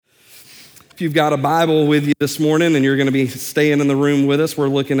If you've got a Bible with you this morning and you're going to be staying in the room with us, we're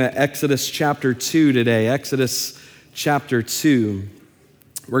looking at Exodus chapter 2 today. Exodus chapter 2.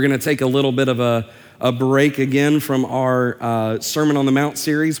 We're going to take a little bit of a break again from our Sermon on the Mount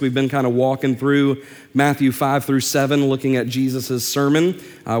series. We've been kind of walking through Matthew 5 through 7, looking at Jesus' sermon.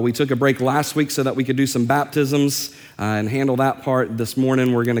 We took a break last week so that we could do some baptisms and handle that part. This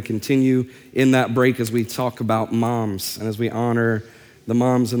morning, we're going to continue in that break as we talk about moms and as we honor the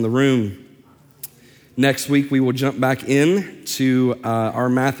moms in the room. Next week, we will jump back in to our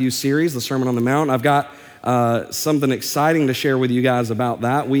Matthew series, the Sermon on the Mount. I've got something exciting to share with you guys about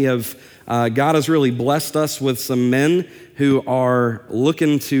that. We have, God has really blessed us with some men who are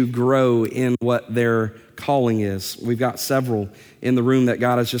looking to grow in what their calling is. We've got several in the room that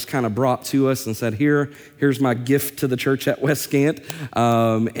God has just kind of brought to us and said, here's my gift to the church at Westcant.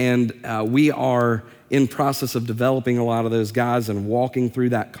 And we are in process of developing a lot of those guys and walking through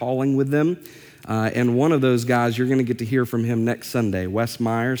that calling with them. And one of those guys, you're going to get to hear from him next Sunday. Wes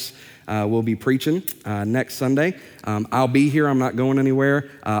Myers will be preaching next Sunday. I'll be here. I'm not going anywhere.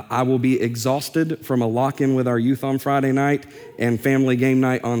 I will be exhausted from a lock-in with our youth on Friday night and family game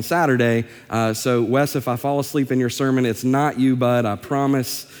night on Saturday. So, Wes, if I fall asleep in your sermon, it's not you, bud. I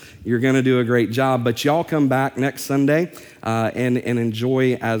promise you're going to do a great job. But y'all come back next Sunday and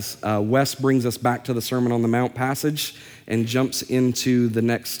enjoy as Wes brings us back to the Sermon on the Mount passage and jumps into the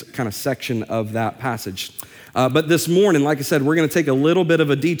next kind of section of that passage. But this morning, like I said, we're going to take a little bit of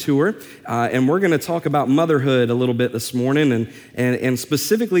a detour, and we're going to talk about motherhood a little bit this morning, and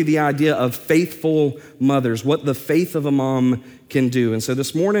specifically the idea of faithful mothers, what the faith of a mom can do. And so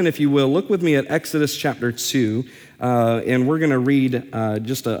this morning, if you will, look with me at Exodus chapter 2, and we're going to read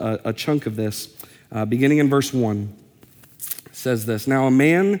just a chunk of this, beginning in verse 1. It says this: Now a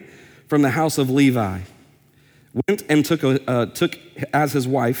man from the house of Levi went and took as his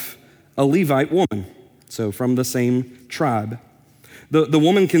wife a Levite woman, so from the same tribe. The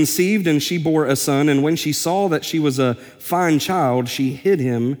woman conceived, and she bore a son, and when she saw that she was a fine child, she hid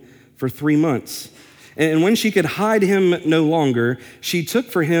him for 3 months. And when she could hide him no longer, she took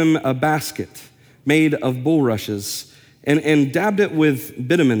for him a basket made of bulrushes and dabbed it with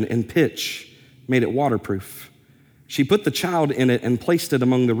bitumen and pitch, made it waterproof. She put the child in it and placed it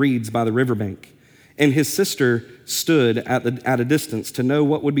among the reeds by the riverbank. And his sister stood at a distance to know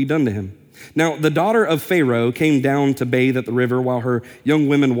what would be done to him. Now, the daughter of Pharaoh came down to bathe at the river while her young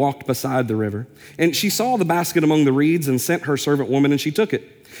women walked beside the river. And she saw the basket among the reeds and sent her servant woman, and she took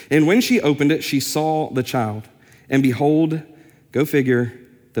it. And when she opened it, she saw the child. And behold, go figure,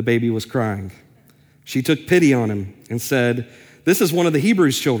 the baby was crying. She took pity on him and said, "This is one of the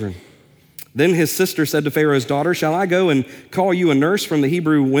Hebrews' children." Then his sister said to Pharaoh's daughter, "Shall I go and call you a nurse from the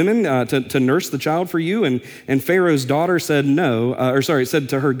Hebrew women to nurse the child for you?" And Pharaoh's daughter said said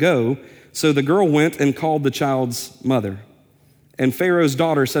to her, "Go." So the girl went and called the child's mother. And Pharaoh's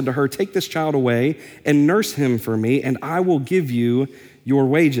daughter said to her, "Take this child away and nurse him for me, and I will give you your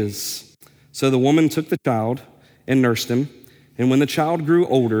wages." So the woman took the child and nursed him. And when the child grew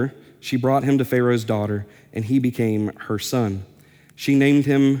older, she brought him to Pharaoh's daughter, and he became her son. She named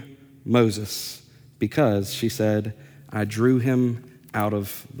him Moses, because she said, "I drew him out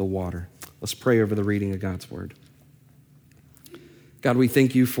of the water." Let's pray over the reading of God's word. God, we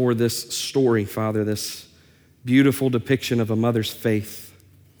thank you for this story, Father, this beautiful depiction of a mother's faith,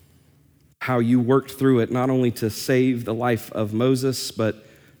 how you worked through it not only to save the life of Moses, but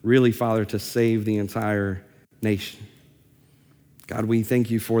really, Father, to save the entire nation. God, we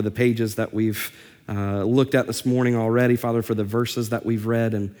thank you for the pages that we've looked at this morning already, Father, for the verses that we've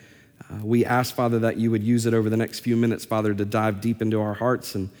read, and we ask, Father, that you would use it over the next few minutes, Father, to dive deep into our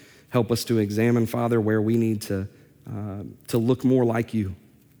hearts and help us to examine, Father, where we need to look more like you.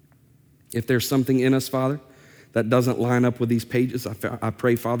 If there's something in us, Father, that doesn't line up with these pages, I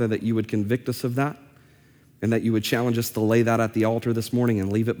pray, Father, that you would convict us of that and that you would challenge us to lay that at the altar this morning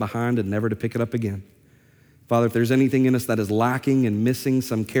and leave it behind and never to pick it up again. Father, if there's anything in us that is lacking and missing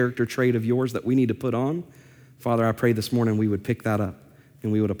some character trait of yours that we need to put on, Father, I pray this morning we would pick that up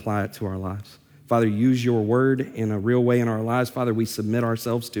and we would apply it to our lives. Father, use your word in a real way in our lives. Father, we submit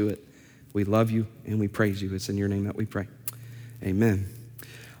ourselves to it. We love you and we praise you. It's in your name that we pray. Amen.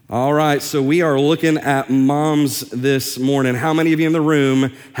 All right, so we are looking at moms this morning. How many of you in the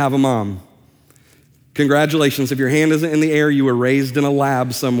room have a mom? Congratulations. If your hand isn't in the air, you were raised in a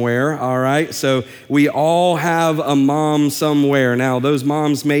lab somewhere, all right? So we all have a mom somewhere. Now, those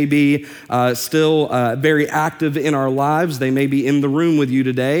moms may be still very active in our lives. They may be in the room with you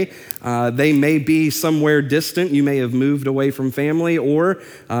today. They may be somewhere distant. You may have moved away from family, or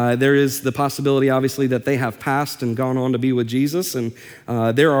there is the possibility, obviously, that they have passed and gone on to be with Jesus. And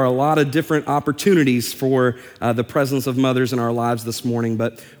there are a lot of different opportunities for the presence of mothers in our lives this morning,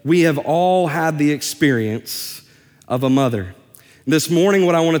 but we have all had the experience of a mother. This morning,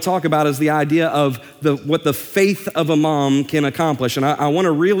 what I want to talk about is the idea of what the faith of a mom can accomplish. And I want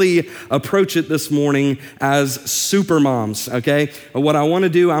to really approach it this morning as super moms, okay? What I want to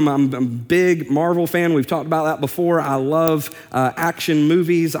do, I'm a big Marvel fan. We've talked about that before. I love action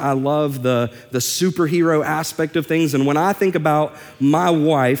movies. I love the superhero aspect of things. And when I think about my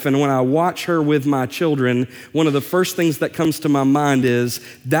wife and when I watch her with my children, one of the first things that comes to my mind is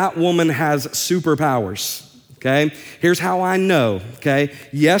that woman has superpowers. Okay, here's how I know, okay?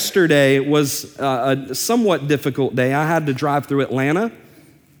 Yesterday was a somewhat difficult day. I had to drive through Atlanta.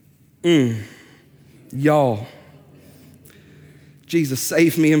 Y'all, Jesus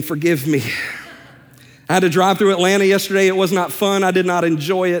save me and forgive me. I had to drive through Atlanta yesterday. It was not fun. I did not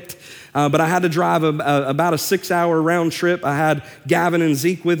enjoy it. But I had to drive about a 6-hour round trip. I had Gavin and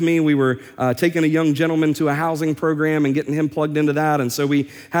Zeke with me. We were taking a young gentleman to a housing program and getting him plugged into that. And so we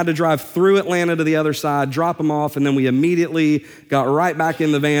had to drive through Atlanta to the other side, drop him off, and then we immediately got right back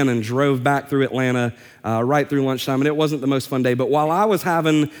in the van and drove back through Atlanta right through lunchtime. And it wasn't the most fun day. But while I was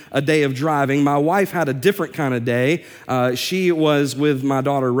having a day of driving, my wife had a different kind of day. She was with my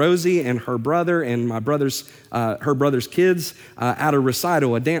daughter Rosie and her brother and her brother's kids at a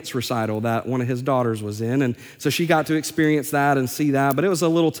recital, a dance recital that one of his daughters was in. And so she got to experience that and see that, but it was a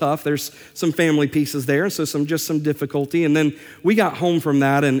little tough. There's some family pieces there, and so some difficulty. And then we got home from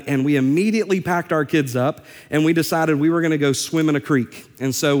that, and we immediately packed our kids up, and we decided we were gonna go swim in a creek.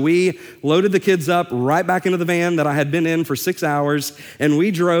 And so we loaded the kids up right back into the van that I had been in for 6 hours, and we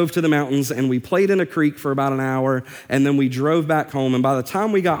drove to the mountains, and we played in a creek for about an hour, and then we drove back home. And by the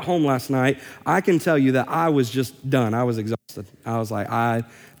time we got home last night, I can tell you that I was just done. I was exhausted. I was like, I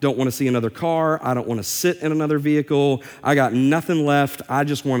don't want to see another car. I don't want to sit in another vehicle. I got nothing left. I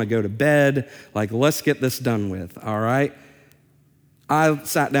just want to go to bed. Like, let's get this done with, all right? I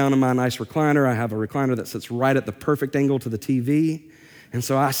sat down in my nice recliner. I have a recliner that sits right at the perfect angle to the TV. And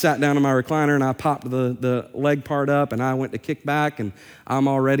so I sat down in my recliner and I popped the leg part up and I went to kick back, and I'm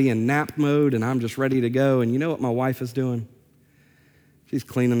already in nap mode and I'm just ready to go. And you know what my wife is doing? She's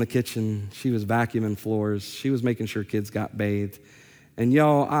cleaning the kitchen. She was vacuuming floors. She was making sure kids got bathed. And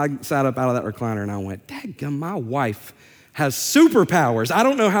y'all, I sat up out of that recliner and I went, dadgum, my wife has superpowers. I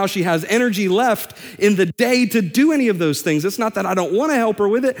don't know how she has energy left in the day to do any of those things. It's not that I don't want to help her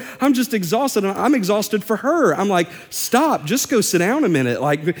with it. I'm just exhausted. I'm exhausted for her. I'm like, stop, just go sit down a minute.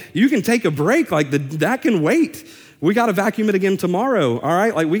 Like, you can take a break. Like, that can wait. We got to vacuum it again tomorrow, all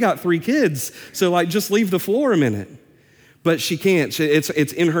right? Like, we got 3 kids. So, like, just leave the floor a minute. But she can't. It's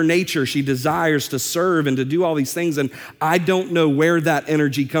in her nature. She desires to serve and to do all these things. And I don't know where that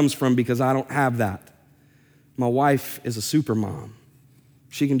energy comes from because I don't have that. My wife is a super mom.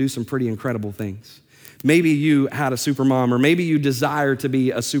 She can do some pretty incredible things. Maybe you had a super mom, or maybe you desire to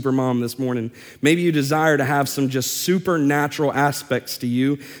be a super mom this morning. Maybe you desire to have some just supernatural aspects to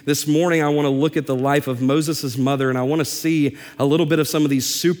you. This morning, I want to look at the life of Moses' mother, and I want to see a little bit of some of these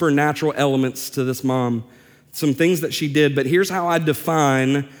supernatural elements to this mom. Some things that she did, but here's how I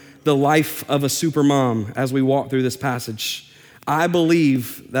define the life of a super mom as we walk through this passage. I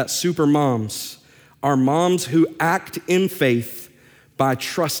believe that super moms are moms who act in faith by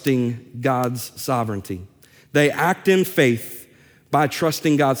trusting God's sovereignty. They act in faith by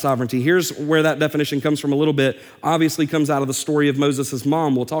trusting God's sovereignty. Here's where that definition comes from a little bit. Obviously comes out of the story of Moses'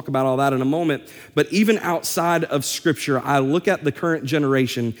 mom. We'll talk about all that in a moment. But even outside of Scripture, I look at the current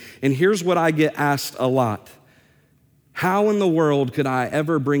generation, and here's what I get asked a lot. How in the world could I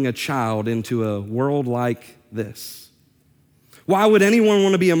ever bring a child into a world like this? Why would anyone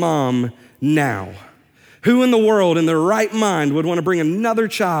want to be a mom now? Who in the world in their right mind would want to bring another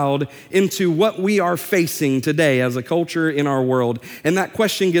child into what we are facing today as a culture in our world? And that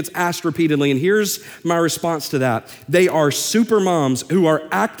question gets asked repeatedly, and here's my response to that. They are super moms who are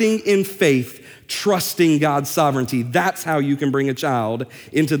acting in faith, trusting God's sovereignty. That's how you can bring a child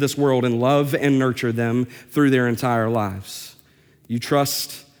into this world and love and nurture them through their entire lives. You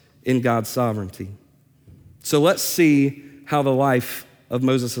trust in God's sovereignty. So let's see how the life of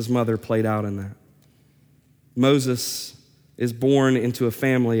Moses' mother played out in that. Moses is born into a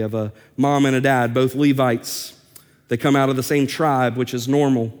family of a mom and a dad, both Levites. They come out of the same tribe, which is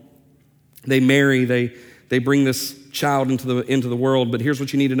normal. They marry, they bring this child into the world. But here's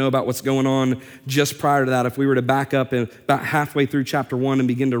what you need to know about what's going on just prior to that. If we were to back up and about halfway through chapter 1 and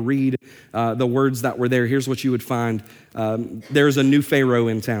begin to read the words that were there, here's what you would find. There's a new Pharaoh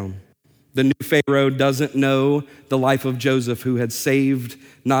in town. The new Pharaoh doesn't know the life of Joseph, who had saved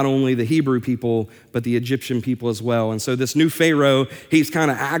not only the Hebrew people, but the Egyptian people as well. And so this new Pharaoh, he's kind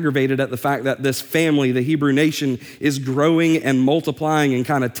of aggravated at the fact that this family, the Hebrew nation, is growing and multiplying and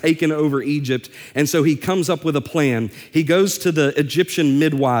kind of taking over Egypt. And so he comes up with a plan. He goes to the Egyptian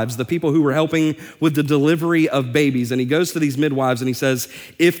midwives, the people who were helping with the delivery of babies. And he goes to these midwives and he says,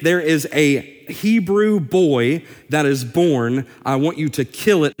 if there is a Hebrew boy that is born, I want you to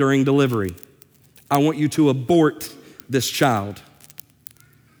kill it during delivery. I want you to abort this child.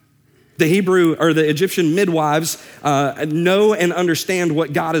 The Egyptian midwives know and understand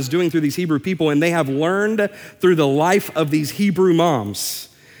what God is doing through these Hebrew people, and they have learned through the life of these Hebrew moms.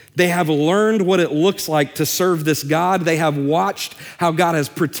 They have learned what it looks like to serve this God. They have watched how God has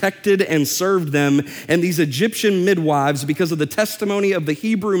protected and served them. And these Egyptian midwives, because of the testimony of the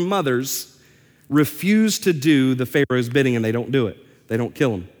Hebrew mothers, refuse to do the Pharaoh's bidding, and they don't do it. They don't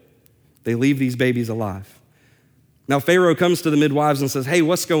kill them. They leave these babies alive. Now, Pharaoh comes to the midwives and says, hey,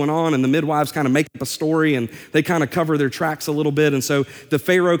 what's going on? And the midwives kind of make up a story and they kind of cover their tracks a little bit. And so the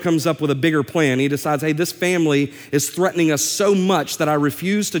Pharaoh comes up with a bigger plan. He decides, hey, this family is threatening us so much that I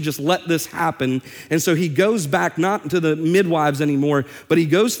refuse to just let this happen. And so he goes back not to the midwives anymore, but he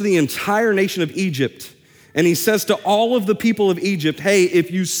goes to the entire nation of Egypt. And he says to all of the people of Egypt, hey, if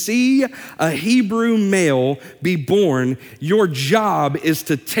you see a Hebrew male be born, your job is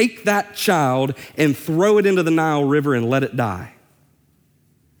to take that child and throw it into the Nile River and let it die.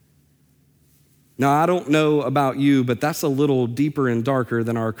 Now, I don't know about you, but that's a little deeper and darker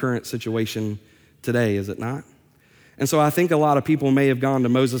than our current situation today, is it not? And so I think a lot of people may have gone to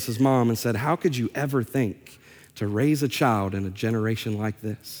Moses' mom and said, how could you ever think to raise a child in a generation like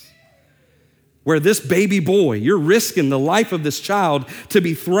this? Where this baby boy, you're risking the life of this child to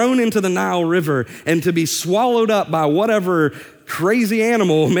be thrown into the Nile River and to be swallowed up by whatever crazy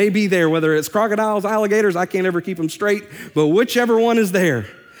animal may be there, whether it's crocodiles, alligators, I can't ever keep them straight, but whichever one is there.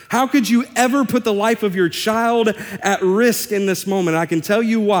 How could you ever put the life of your child at risk in this moment? I can tell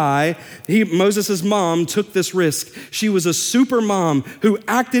you why Moses' mom took this risk. She was a super mom who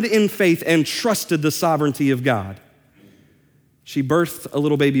acted in faith and trusted the sovereignty of God. She birthed a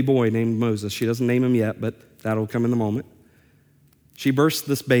little baby boy named Moses. She doesn't name him yet, but that'll come in a moment. She births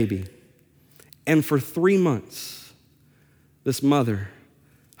this baby. And for 3 months, this mother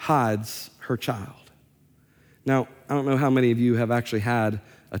hides her child. Now, I don't know how many of you have actually had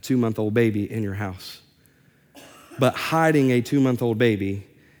a 2-month-old baby in your house, but hiding a 2-month-old baby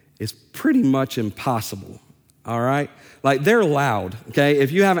is pretty much impossible, all right? Like, they're loud, okay?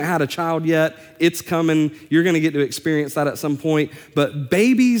 If you haven't had a child yet, it's coming. You're gonna get to experience that at some point. But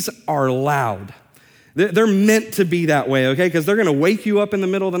babies are loud. They're meant to be that way, okay? Because they're gonna wake you up in the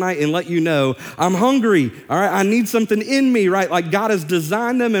middle of the night and let you know, I'm hungry, all right? I need something in me, right? Like, God has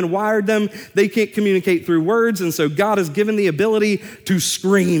designed them and wired them. They can't communicate through words, and so God has given the ability to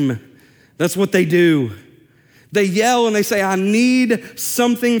scream. That's what they do. They yell and they say, I need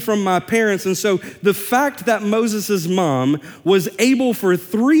something from my parents. And so the fact that Moses' mom was able for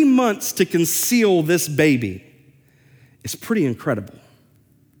 3 months to conceal this baby is pretty incredible.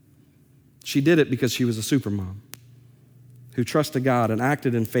 She did it because she was a super mom who trusted God and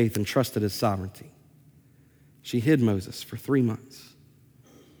acted in faith and trusted his sovereignty. She hid Moses for 3 months.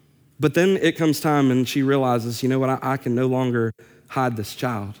 But then it comes time and she realizes, you know what, I can no longer hide this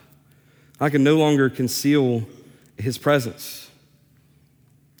child. I can no longer conceal his presence.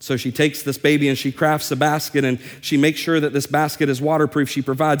 So she takes this baby and she crafts a basket and she makes sure that this basket is waterproof. She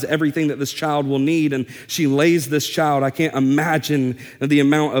provides everything that this child will need and she lays this child. I can't imagine the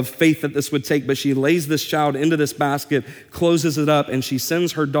amount of faith that this would take, but she lays this child into this basket, closes it up, and she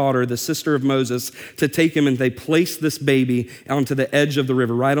sends her daughter, the sister of Moses, to take him, and they place this baby onto the edge of the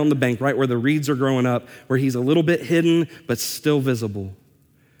river, right on the bank, right where the reeds are growing up, where he's a little bit hidden but still visible.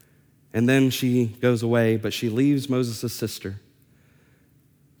 And then she goes away, but she leaves Moses' sister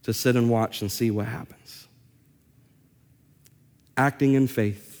to sit and watch and see what happens. Acting in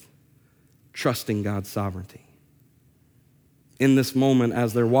faith, trusting God's sovereignty. In this moment,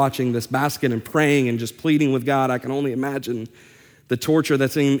 as they're watching this basket and praying and just pleading with God, I can only imagine the torture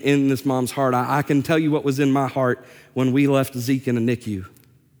that's in this mom's heart. I can tell you what was in my heart when we left Zeke in a NICU.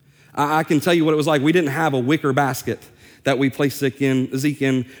 I can tell you what it was like. We didn't have a wicker basket that we placed Zeke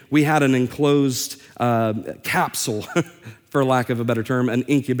in. We had an enclosed capsule, for lack of a better term, an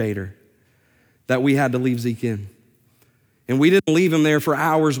incubator that we had to leave Zeke in. And we didn't leave him there for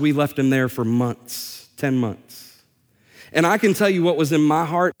hours. We left him there for months, 10 months. And I can tell you what was in my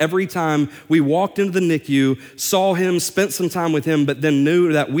heart every time we walked into the NICU, saw him, spent some time with him, but then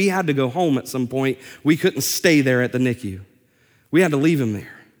knew that we had to go home at some point. We couldn't stay there at the NICU. We had to leave him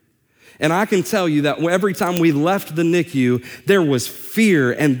there. And I can tell you that every time we left the NICU, there was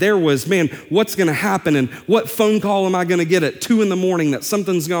fear and there was, man, what's gonna happen and what phone call am I gonna get at 2 a.m. that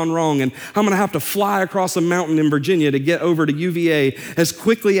something's gone wrong and I'm gonna have to fly across a mountain in Virginia to get over to UVA as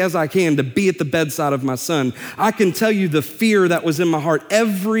quickly as I can to be at the bedside of my son. I can tell you the fear that was in my heart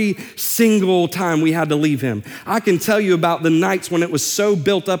every single time we had to leave him. I can tell you about the nights when it was so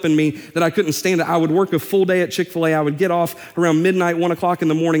built up in me that I couldn't stand it. I would work a full day at Chick-fil-A. I would get off around midnight, 1 o'clock in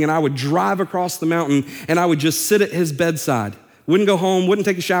the morning, and I would drive across the mountain and I would just sit at his bedside. Wouldn't go home, wouldn't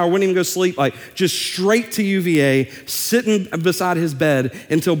take a shower, wouldn't even go sleep, like just straight to UVA, sitting beside his bed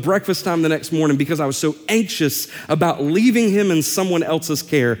until breakfast time the next morning because I was so anxious about leaving him in someone else's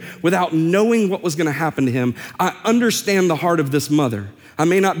care without knowing what was gonna happen to him. I understand the heart of this mother. I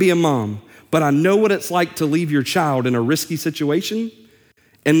may not be a mom, but I know what it's like to leave your child in a risky situation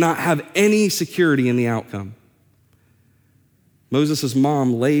and not have any security in the outcome. Moses'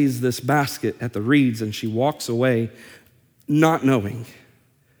 mom lays this basket at the reeds and she walks away not knowing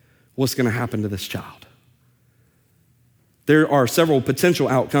what's gonna happen to this child. There are several potential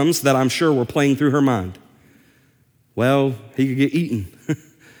outcomes that I'm sure were playing through her mind. Well, he could get eaten.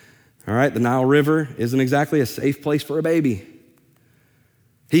 All right, the Nile River isn't exactly a safe place for a baby.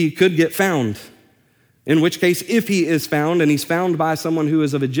 He could get found, in which case, if he is found and he's found by someone who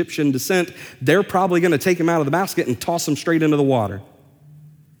is of Egyptian descent, they're probably gonna take him out of the basket and toss him straight into the water.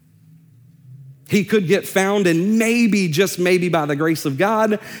 He could get found and maybe, just maybe by the grace of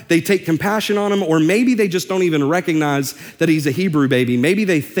God, they take compassion on him, or maybe they just don't even recognize that he's a Hebrew baby. Maybe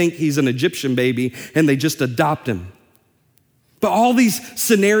they think he's an Egyptian baby and they just adopt him. But all these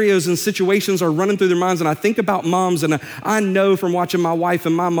scenarios and situations are running through their minds, and I think about moms, and I know from watching my wife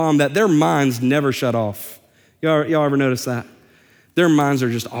and my mom that their minds never shut off. Y'all ever notice that? Their minds are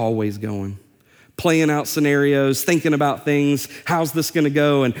just always going, playing out scenarios, thinking about things. How's this gonna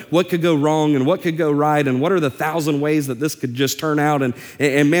go? And what could go wrong? And what could go right? And what are the 1,000 ways that this could just turn out?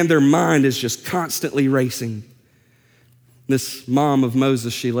 And man, their mind is just constantly racing. This mom of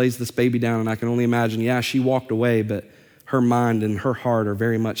Moses, she lays this baby down, and I can only imagine, yeah, she walked away, but her mind and her heart are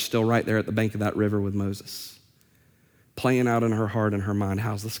very much still right there at the bank of that river with Moses. Playing out in her heart and her mind,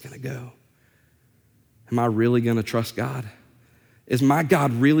 how's this gonna go? Am I really gonna trust God? Is my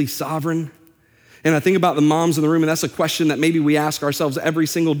God really sovereign? And I think about the moms in the room, and that's a question that maybe we ask ourselves every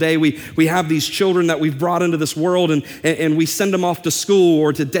single day. We have these children that we've brought into this world, and we send them off to school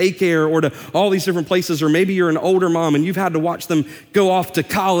or to daycare or to all these different places, or maybe you're an older mom and you've had to watch them go off to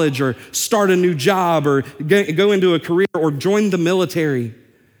college or start a new job or go into a career or join the military.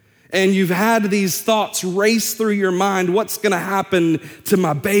 And you've had these thoughts race through your mind, what's gonna happen to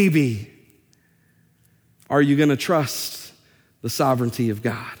my baby? Are you gonna trust the sovereignty of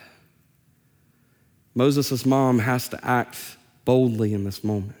God? Moses' mom has to act boldly in this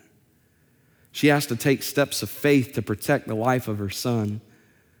moment. She has to take steps of faith to protect the life of her son.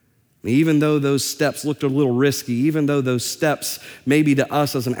 Even though those steps looked a little risky, even though those steps maybe to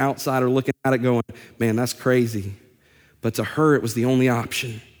us as an outsider looking at it going, man, that's crazy. But to her, it was the only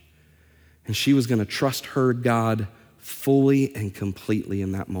option. And she was gonna trust her God fully and completely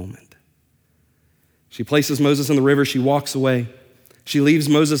in that moment. She places Moses in the river, she walks away. She leaves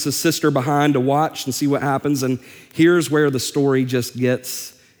Moses' sister behind to watch and see what happens, and here's where the story just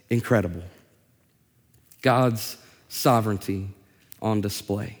gets incredible. God's sovereignty on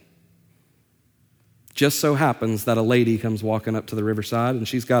display. Just so happens that a lady comes walking up to the riverside, and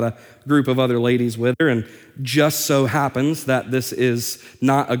she's got a group of other ladies with her, and just so happens that this is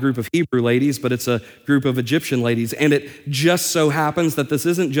not a group of Hebrew ladies, but it's a group of Egyptian ladies. And it just so happens that this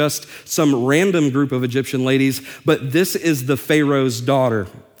isn't just some random group of Egyptian ladies, but this is the Pharaoh's daughter.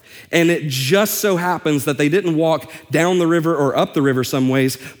 And it just so happens that they didn't walk down the river or up the river some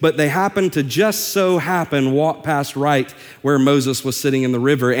ways, but they happened to just so happen walk past right where Moses was sitting in the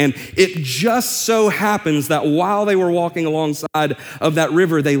river. And it just so happens that while they were walking alongside of that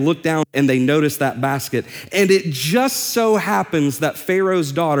river, they looked down and they noticed that basket. And it just so happens that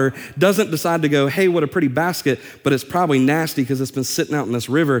Pharaoh's daughter doesn't decide to go, hey, what a pretty basket, but it's probably nasty because it's been sitting out in this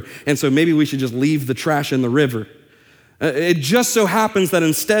river. And so maybe we should just leave the trash in the river. It just so happens that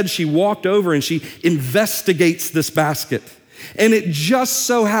instead she walked over and she investigates this basket. And it just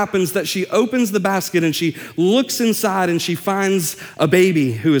so happens that she opens the basket and she looks inside and she finds a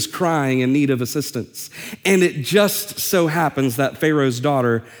baby who is crying in need of assistance. And it just so happens that Pharaoh's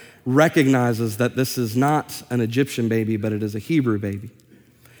daughter recognizes that this is not an Egyptian baby, but it is a Hebrew baby.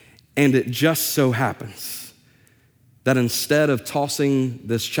 And it just so happens that instead of tossing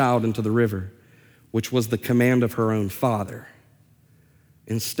this child into the river, which was the command of her own father,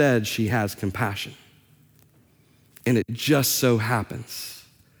 instead she has compassion. And it just so happens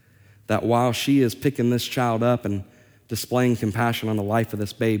that while she is picking this child up and displaying compassion on the life of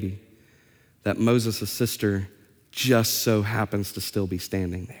this baby, that Moses' sister just so happens to still be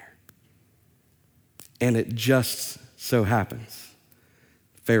standing there. And it just so happens,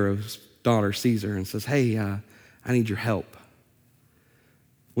 Pharaoh's daughter sees her and says, hey, I need your help.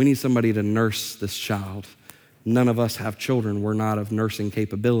 We need somebody to nurse this child. None of us have children. We're not of nursing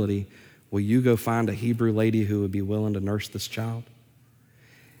capability. Will you go find a Hebrew lady who would be willing to nurse this child?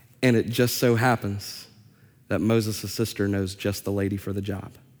 And it just so happens that Moses' sister knows just the lady for the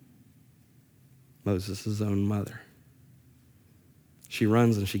job. Moses' own mother. She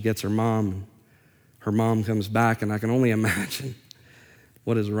runs and she gets her mom. And her mom comes back, and I can only imagine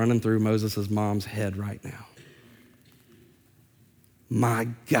what is running through Moses' mom's head right now. My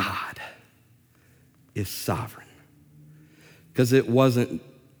God is sovereign. Because it wasn't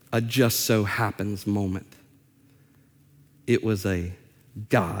a just so happens moment. It was a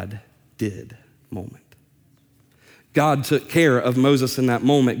God did moment. God took care of Moses in that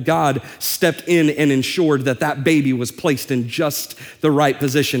moment. God stepped in and ensured that that baby was placed in just the right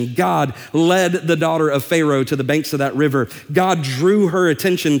position. God led the daughter of Pharaoh to the banks of that river. God drew her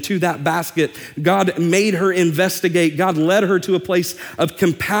attention to that basket. God made her investigate. God led her to a place of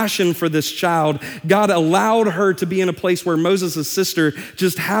compassion for this child. God allowed her to be in a place where Moses' sister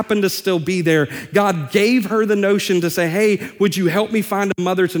just happened to still be there. God gave her the notion to say, hey, would you help me find a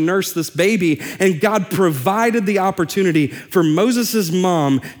mother to nurse this baby? And God provided the opportunity for Moses'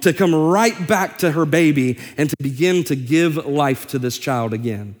 mom to come right back to her baby and to begin to give life to this child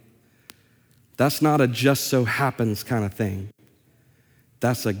again. That's not a just so happens kind of thing.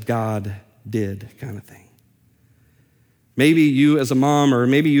 That's a God did kind of thing. Maybe you as a mom or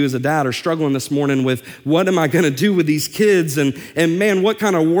maybe you as a dad are struggling this morning with what am I going to do with these kids? And man, what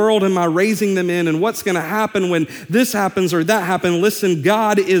kind of world am I raising them in? And what's going to happen when this happens or that happens? Listen,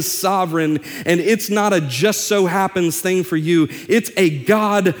 God is sovereign, and it's not a just so happens thing for you. It's a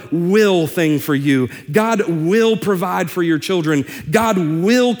God will thing for you. God will provide for your children. God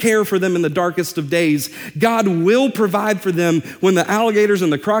will care for them in the darkest of days. God will provide for them when the alligators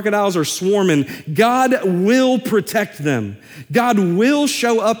and the crocodiles are swarming. God will protect them. God will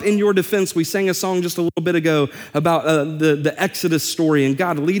show up in your defense. We sang a song just a little bit ago about the Exodus story and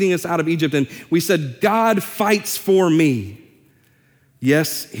God leading us out of Egypt. And we said, God fights for me.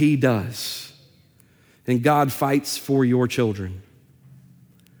 Yes, he does. And God fights for your children.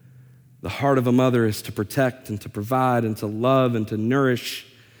 The heart of a mother is to protect and to provide and to love and to nourish,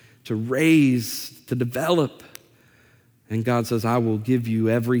 to raise, to develop. And God says, I will give you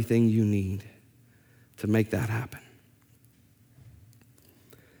everything you need to make that happen.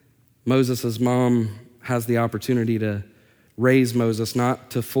 Moses' mom has the opportunity to raise Moses,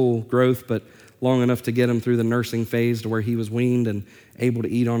 not to full growth, but long enough to get him through the nursing phase to where he was weaned and able to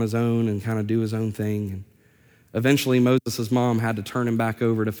eat on his own and kind of do his own thing. And eventually, Moses' mom had to turn him back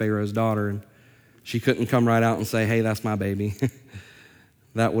over to Pharaoh's daughter, and she couldn't come right out and say, hey, that's my baby.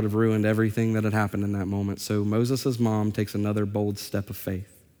 That would have ruined everything that had happened in that moment. So Moses' mom takes another bold step of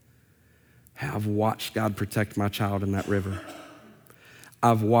faith. I've watched God protect my child in that river.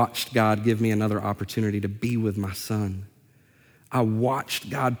 I've watched God give me another opportunity to be with my son. I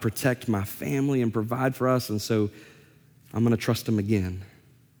watched God protect my family and provide for us, and so I'm going to trust him again.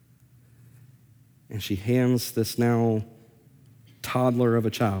 And she hands this now toddler of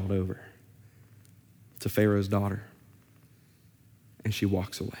a child over to Pharaoh's daughter, and she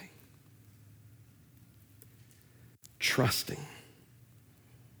walks away, trusting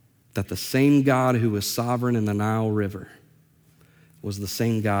that the same God who was sovereign in the Nile River was the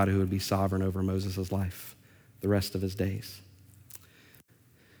same God who would be sovereign over Moses' life the rest of his days.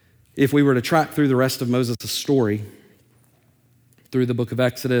 If we were to track through the rest of Moses' story, through the book of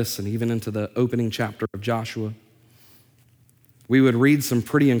Exodus and even into the opening chapter of Joshua, we would read some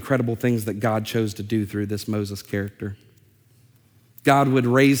pretty incredible things that God chose to do through this Moses character. God would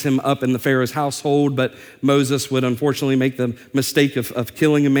raise him up in the Pharaoh's household, but Moses would unfortunately make the mistake of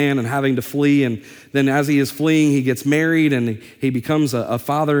killing a man and having to flee. And then as he is fleeing, he gets married and he becomes a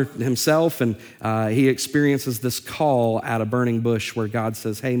father himself. And he experiences this call at a burning bush where God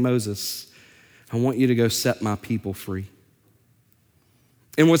says, hey, Moses, I want you to go set my people free.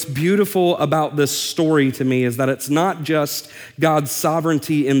 And what's beautiful about this story to me is that it's not just God's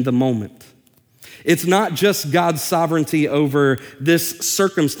sovereignty in the moment. It's not just God's sovereignty over this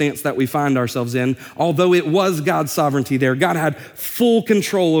circumstance that we find ourselves in, although it was God's sovereignty there. God had full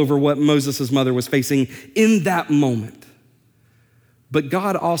control over what Moses' mother was facing in that moment. But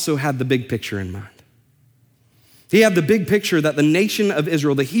God also had the big picture in mind. He had the big picture that the nation of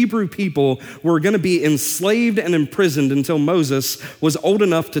Israel, the Hebrew people, were going to be enslaved and imprisoned until Moses was old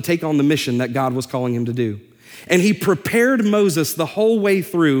enough to take on the mission that God was calling him to do. And he prepared Moses the whole way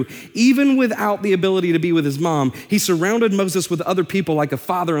through, even without the ability to be with his mom. He surrounded Moses with other people like a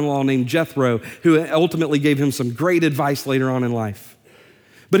father-in-law named Jethro, who ultimately gave him some great advice later on in life.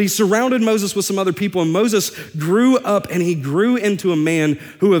 But he surrounded Moses with some other people, and Moses grew up and he grew into a man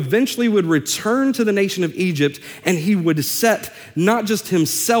who eventually would return to the nation of Egypt, and he would set not just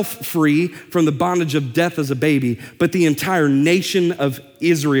himself free from the bondage of death as a baby, but the entire nation of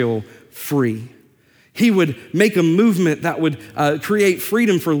Israel free. He would make a movement that would create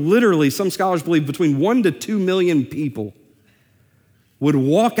freedom for literally, some scholars believe, between 1 to 2 million people would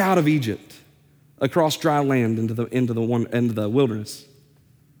walk out of Egypt across dry land into the wilderness.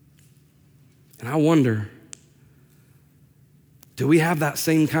 And I wonder, do we have that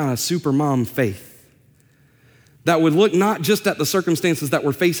same kind of supermom faith that would look not just at the circumstances that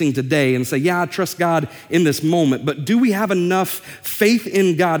we're facing today and say, yeah, I trust God in this moment, but do we have enough faith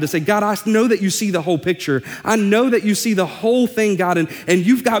in God to say, God, I know that you see the whole picture. I know that you see the whole thing, God, and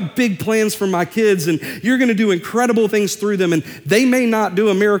you've got big plans for my kids, and you're gonna do incredible things through them, and they may not do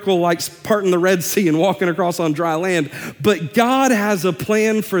a miracle like parting the Red Sea and walking across on dry land, but God has a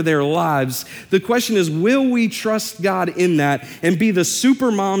plan for their lives. The question is, will we trust God in that and be the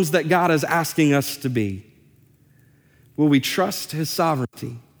super moms that God is asking us to be? Will we trust his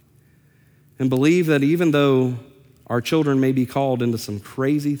sovereignty and believe that even though our children may be called into some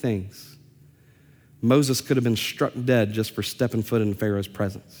crazy things, Moses could have been struck dead just for stepping foot in Pharaoh's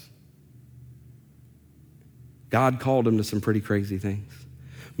presence? God called him to some pretty crazy things.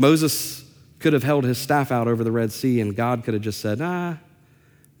 Moses could have held his staff out over the Red Sea, and God could have just said,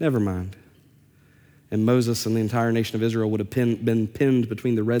 never mind. And Moses and the entire nation of Israel would have been pinned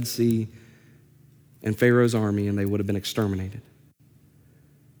between the Red Sea and Pharaoh's army, and they would have been exterminated.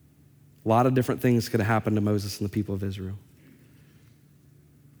 A lot of different things could have happened to Moses and the people of Israel.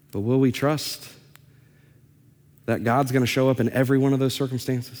 But will we trust that God's going to show up in every one of those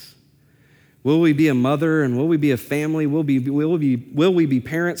circumstances? Will we be a mother, and will we be a family? Will we be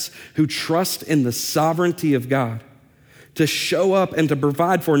parents who trust in the sovereignty of God to show up and to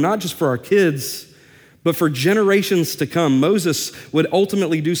provide for, not just for our kids, but for generations to come? Moses would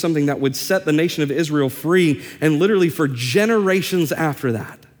ultimately do something that would set the nation of Israel free, and literally for generations after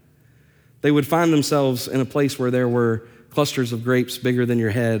that, they would find themselves in a place where there were clusters of grapes bigger than your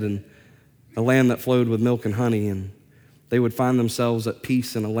head and a land that flowed with milk and honey, and they would find themselves at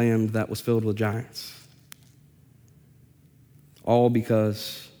peace in a land that was filled with giants. All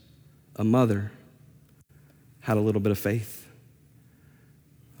because a mother had a little bit of faith.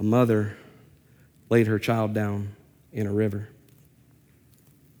 A mother laid her child down in a river.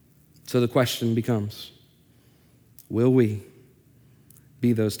 So the question becomes, will we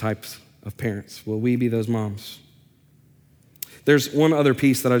be those types of parents? Will we be those moms? There's one other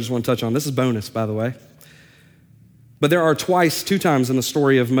piece that I just want to touch on. This is bonus, by the way. But there are two times in the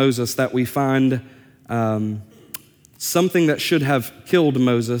story of Moses that we find something that should have killed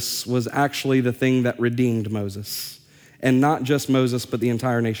Moses was actually the thing that redeemed Moses. And not just Moses, but the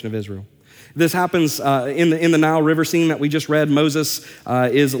entire nation of Israel. This happens in the Nile River scene that we just read. Moses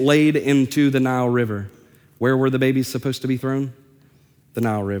is laid into the Nile River. Where were the babies supposed to be thrown? The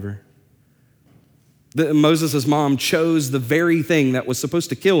Nile River. Moses' mom chose the very thing that was supposed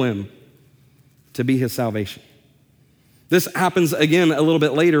to kill him to be his salvation. This happens again a little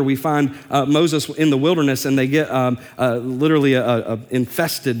bit later. We find Moses in the wilderness, and they get literally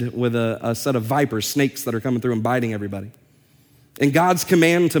infested with a set of vipers, snakes that are coming through and biting everybody. And God's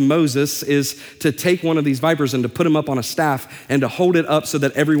command to Moses is to take one of these vipers and to put him up on a staff and to hold it up so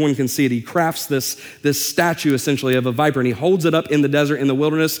that everyone can see it. He crafts this statue essentially of a viper, and he holds it up in the desert, in the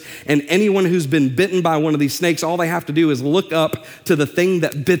wilderness, and anyone who's been bitten by one of these snakes, all they have to do is look up to the thing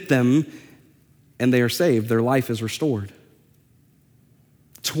that bit them, and they are saved. Their life is restored.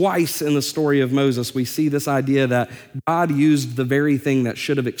 Twice in the story of Moses, we see this idea that God used the very thing that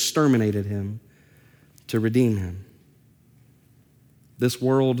should have exterminated him to redeem him. This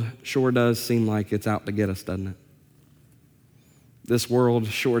world sure does seem like it's out to get us, doesn't it? This world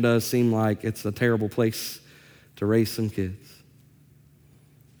sure does seem like it's a terrible place to raise some kids.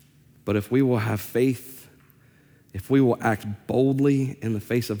 But if we will have faith, if we will act boldly in the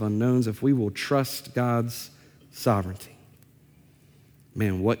face of unknowns, if we will trust God's sovereignty,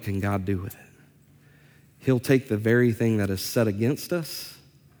 man, what can God do with it? He'll take the very thing that is set against us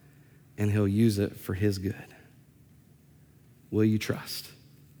and he'll use it for his good. Will you trust?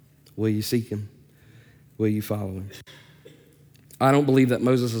 Will you seek him? Will you follow him? I don't believe that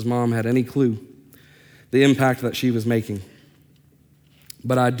Moses' mom had any clue the impact that she was making.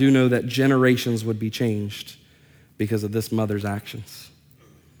 But I do know that generations would be changed because of this mother's actions.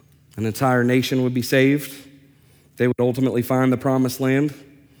 An entire nation would be saved. They would ultimately find the promised land.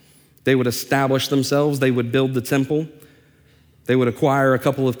 They would establish themselves. They would build the temple. They would acquire a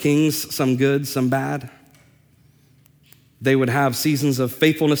couple of kings, some good, some bad. They would have seasons of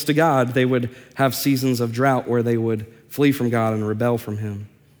faithfulness to God. They would have seasons of drought where they would flee from God and rebel from him.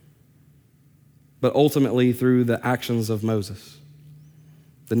 But ultimately, through the actions of Moses,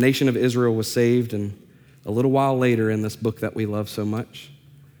 the nation of Israel was saved, and a little while later in this book that we love so much,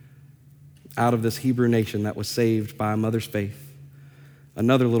 out of this Hebrew nation that was saved by a mother's faith,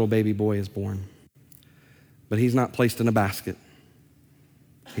 another little baby boy is born. But he's not placed in a basket.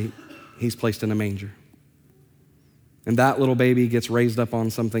 He's placed in a manger. And that little baby gets raised up on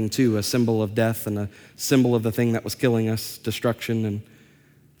something too, a symbol of death and a symbol of the thing that was killing us, destruction, and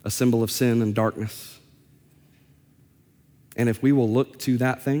a symbol of sin and darkness. And if we will look to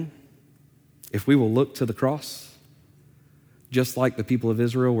that thing, if we will look to the cross, just like the people of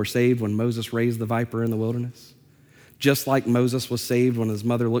Israel were saved when Moses raised the viper in the wilderness, just like Moses was saved when his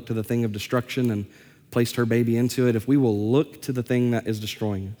mother looked to the thing of destruction and placed her baby into it, if we will look to the thing that is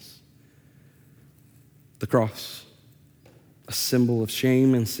destroying us, the cross, a symbol of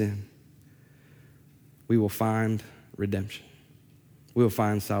shame and sin, we will find redemption. We will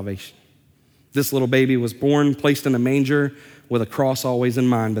find salvation. This little baby was born, placed in a manger with a cross always in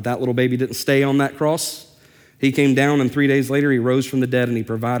mind, but that little baby didn't stay on that cross. He came down, and 3 days later, he rose from the dead, and he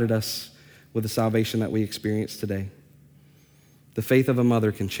provided us with the salvation that we experience today. The faith of a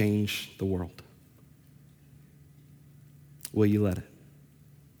mother can change the world. Will you let it?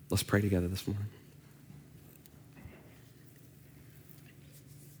 Let's pray together this morning.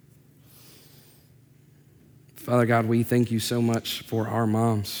 Father God, we thank you so much for our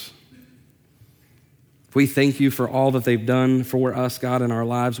moms. We thank you for all that they've done for us, God, in our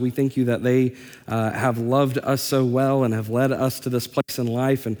lives. We thank you that they have loved us so well and have led us to this place in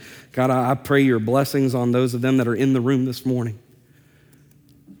life. And God, I pray your blessings on those of them that are in the room this morning.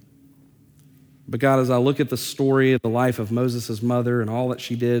 But God, as I look at the story of the life of Moses' mother and all that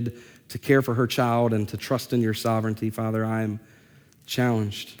she did to care for her child and to trust in your sovereignty, Father, I am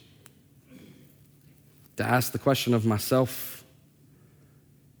challenged to ask the question of myself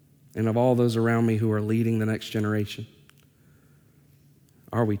and of all those around me who are leading the next generation.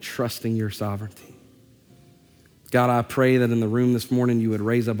 Are we trusting your sovereignty? God, I pray that in the room this morning you would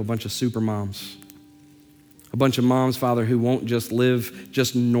raise up a bunch of super moms. A bunch of moms, Father, who won't just live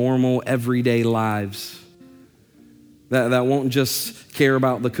just normal, everyday lives. That won't just care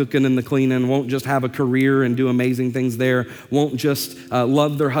about the cooking and the cleaning, won't just have a career and do amazing things there, won't just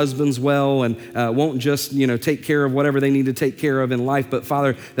love their husbands well, and won't just take care of whatever they need to take care of in life, but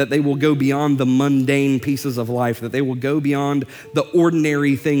Father, that they will go beyond the mundane pieces of life, that they will go beyond the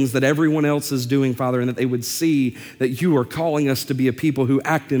ordinary things that everyone else is doing, Father, and that they would see that you are calling us to be a people who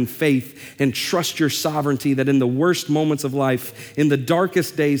act in faith and trust your sovereignty, that in the worst moments of life, in the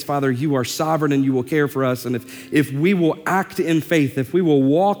darkest days, Father, you are sovereign and you will care for us. And if we will act in faith, if we will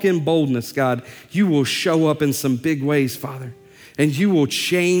walk in boldness, God, you will show up in some big ways, Father, and you will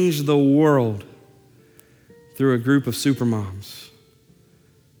change the world through a group of supermoms.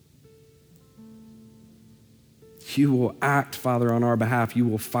 You will act, Father, on our behalf. You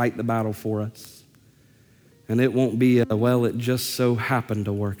will fight the battle for us. And it won't be it just so happened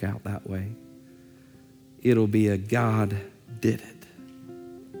to work out that way. It'll be a God did it.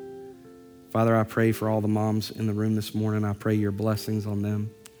 Father, I pray for all the moms in the room this morning. I pray your blessings on them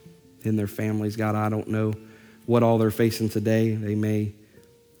and their families. God, I don't know what all they're facing today. They may,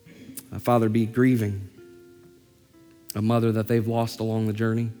 Father, be grieving a mother that they've lost along the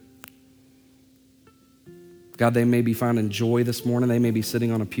journey. God, they may be finding joy this morning. They may be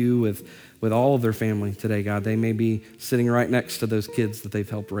sitting on a pew with all of their family today, God. They may be sitting right next to those kids that they've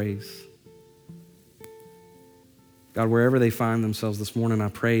helped raise. God, wherever they find themselves this morning, I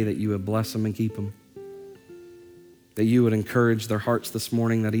pray that you would bless them and keep them. That you would encourage their hearts this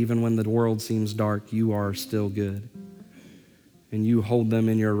morning, that even when the world seems dark, you are still good. And you hold them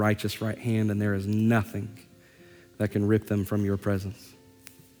in your righteous right hand, and there is nothing that can rip them from your presence.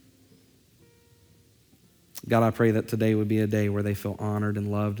 God, I pray that today would be a day where they feel honored and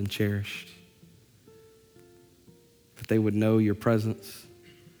loved and cherished. That they would know your presence.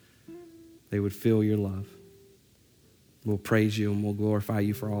 They would feel your love. We'll praise you and we'll glorify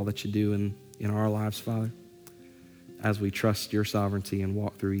you for all that you do in our lives, Father, as we trust your sovereignty and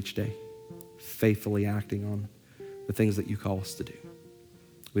walk through each day, faithfully acting on the things that you call us to do.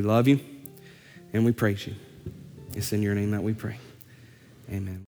 We love you and we praise you. It's in your name that we pray. Amen.